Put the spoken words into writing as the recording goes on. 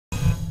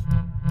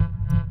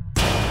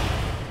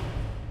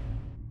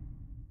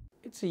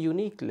it's a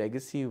unique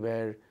legacy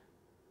where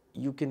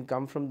you can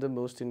come from the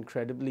most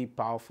incredibly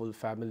powerful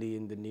family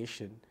in the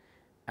nation,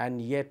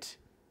 and yet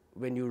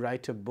when you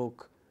write a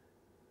book,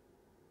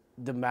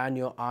 the man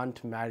your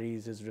aunt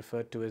marries is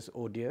referred to as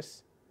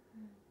odious.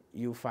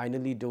 You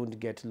finally don't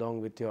get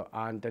along with your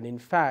aunt, and in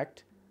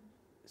fact,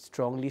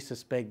 strongly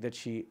suspect that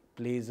she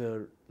plays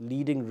a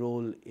leading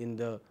role in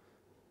the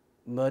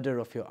murder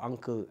of your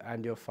uncle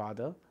and your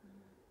father.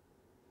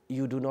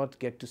 You do not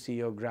get to see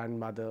your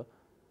grandmother,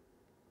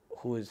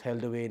 who is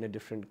held away in a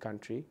different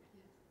country.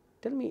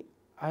 Tell me,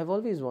 I've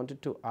always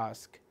wanted to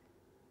ask,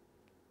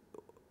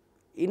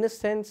 in a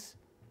sense,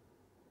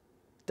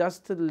 does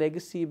the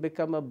legacy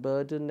become a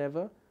burden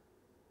ever?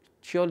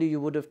 Surely you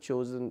would have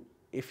chosen,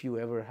 if you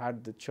ever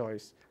had the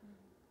choice,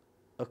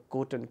 a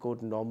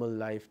quote-unquote normal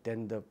life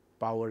than the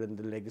power and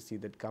the legacy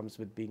that comes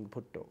with being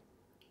Bhutto.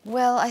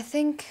 Well, I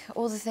think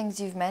all the things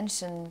you've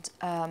mentioned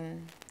are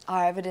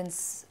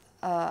evidence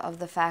of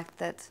the fact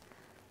that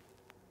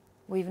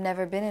we've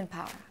never been in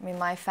power. I mean,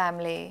 my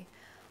family,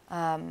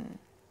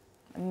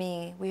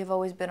 me, we have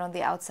always been on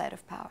the outside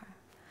of power.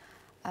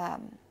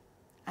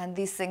 And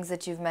these things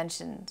that you've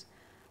mentioned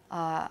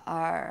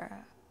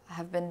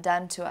have been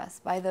done to us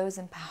by those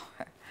in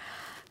power.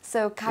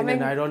 So coming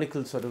in an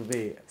ironical sort of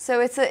way. So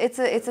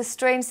it's a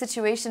strange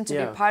situation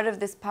to be part of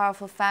this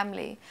powerful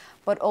family,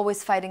 but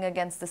always fighting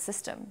against the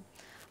system.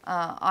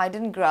 I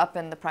didn't grow up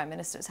in the Prime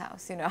Minister's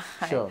house, you know.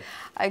 Sure.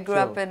 I grew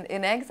up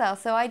in exile,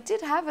 so I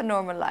did have a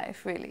normal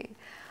life, really.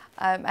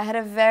 I had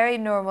a very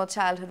normal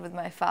childhood with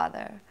my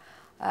father.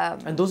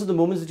 And those are the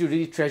moments that you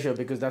really treasure,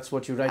 because that's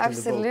what you write in the book.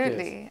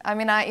 Absolutely. Yes. I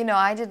mean,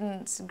 I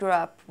didn't grow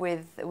up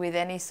with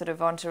any sort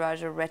of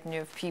entourage or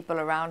retinue of people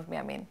around me.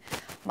 I mean,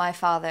 my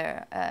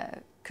father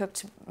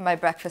cooked my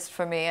breakfast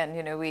for me, and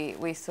you know,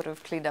 we sort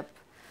of cleaned up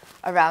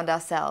around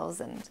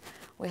ourselves, and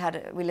we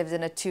lived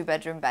in a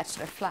 2-bedroom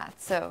bachelor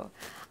flat. So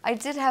I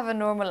did have a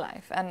normal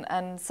life,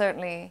 and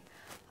certainly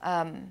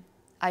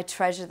I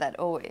treasure that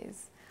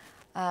always.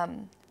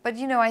 But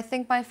you know, I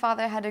think my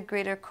father had a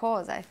greater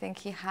cause. I think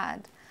he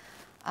had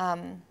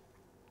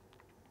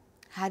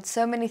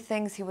so many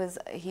things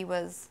he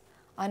was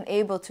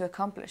unable to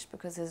accomplish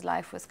because his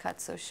life was cut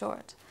so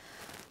short.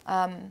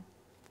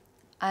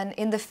 And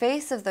in the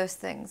face of those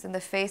things, in the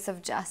face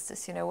of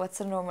justice, you know, what's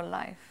a normal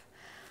life?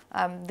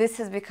 This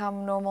has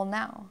become normal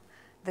now,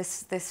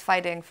 this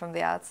fighting from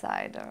the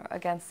outside or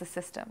against the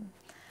system.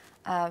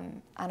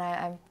 And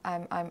I'm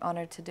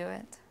honored to do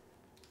it.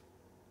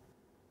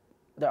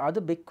 The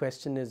other big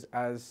question is,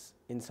 as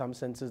in some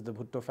senses the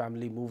Bhutto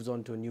family moves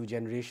on to a new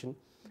generation,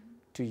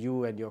 to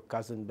you and your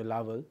cousin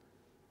Bilawal,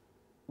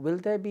 will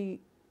there be,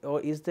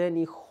 or is there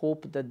any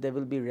hope that there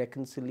will be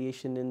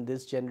reconciliation in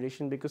this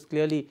generation? Because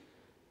clearly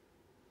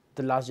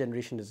the last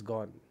generation is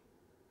gone.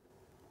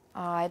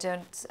 I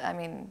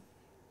mean,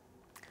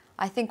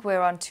 I think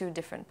we're on 2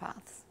 different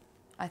paths.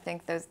 I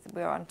think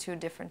we're on 2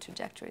 different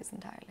trajectories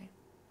entirely.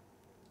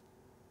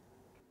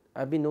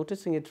 I've been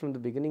noticing it from the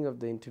beginning of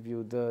the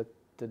interview, the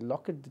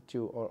locket that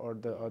you, or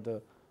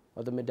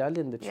the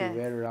medallion that you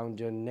wear around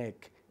your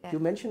neck. You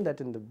mentioned that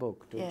in the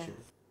book, don't you?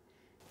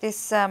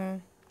 This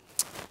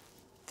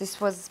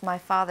was my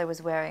father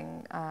was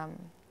wearing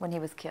when he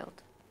was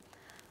killed.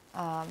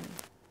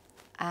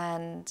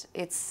 And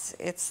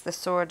it's the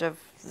sword of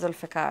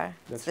Zulfikar.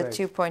 It's the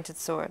 2-pointed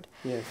sword.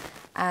 Yes.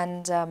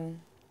 And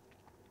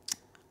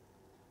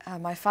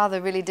my father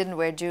really didn't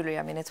wear jewelry.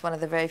 I mean, it's one of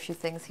the very few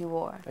things he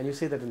wore. And you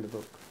say that in the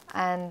book.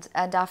 And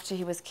after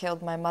he was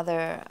killed, my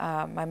mother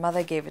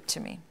gave it to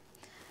me,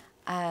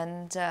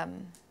 and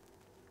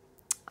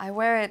I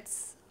wear it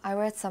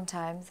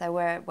sometimes. I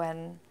wear it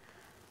when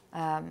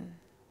I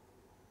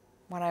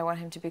want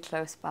him to be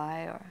close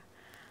by, or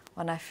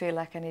when I feel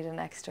like I need an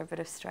extra bit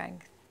of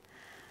strength.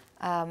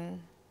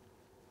 And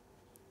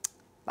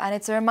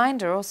it's a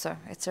reminder also.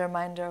 It's a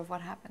reminder of what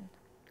happened,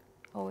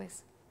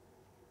 always.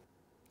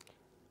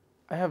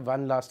 I have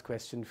one last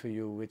question for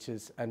you, which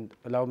is, and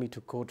allow me to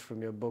quote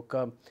from your book,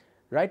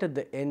 right at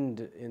the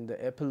end in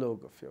the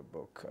epilogue of your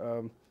book,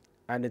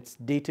 and it's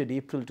dated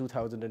April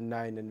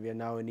 2009, and we are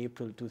now in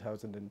April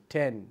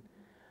 2010.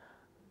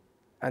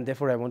 And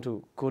therefore I want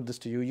to quote this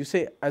to you. You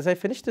say, "As I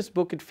finish this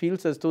book, it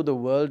feels as though the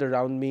world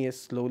around me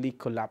is slowly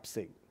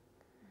collapsing."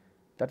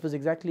 That was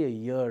exactly a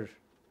year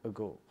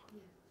ago.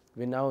 Yes.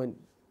 We're now in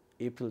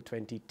April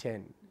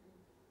 2010.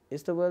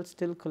 Is the world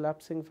still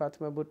collapsing,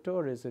 Fatima Bhutto,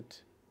 or is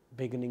it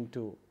beginning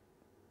to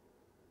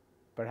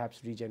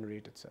perhaps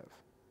regenerate itself?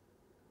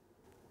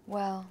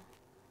 Well,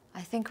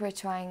 I think we're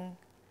trying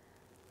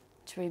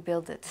to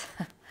rebuild it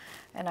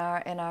in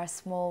our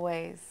small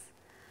ways.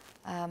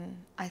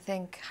 I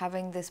think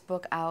having this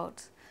book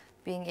out,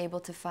 being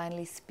able to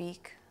finally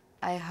speak,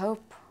 I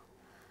hope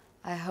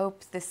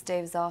this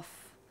staves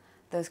off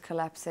those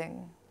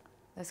collapsing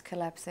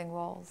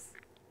walls.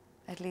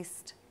 At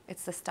least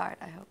it's the start,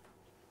 I hope.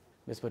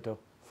 Ms. Bhutto,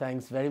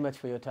 thanks very much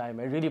for your time.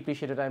 I really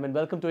appreciate your time, and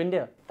welcome to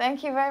India.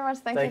 Thank you very much.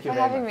 Thank you for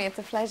having me. It's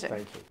a pleasure.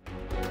 Thank you.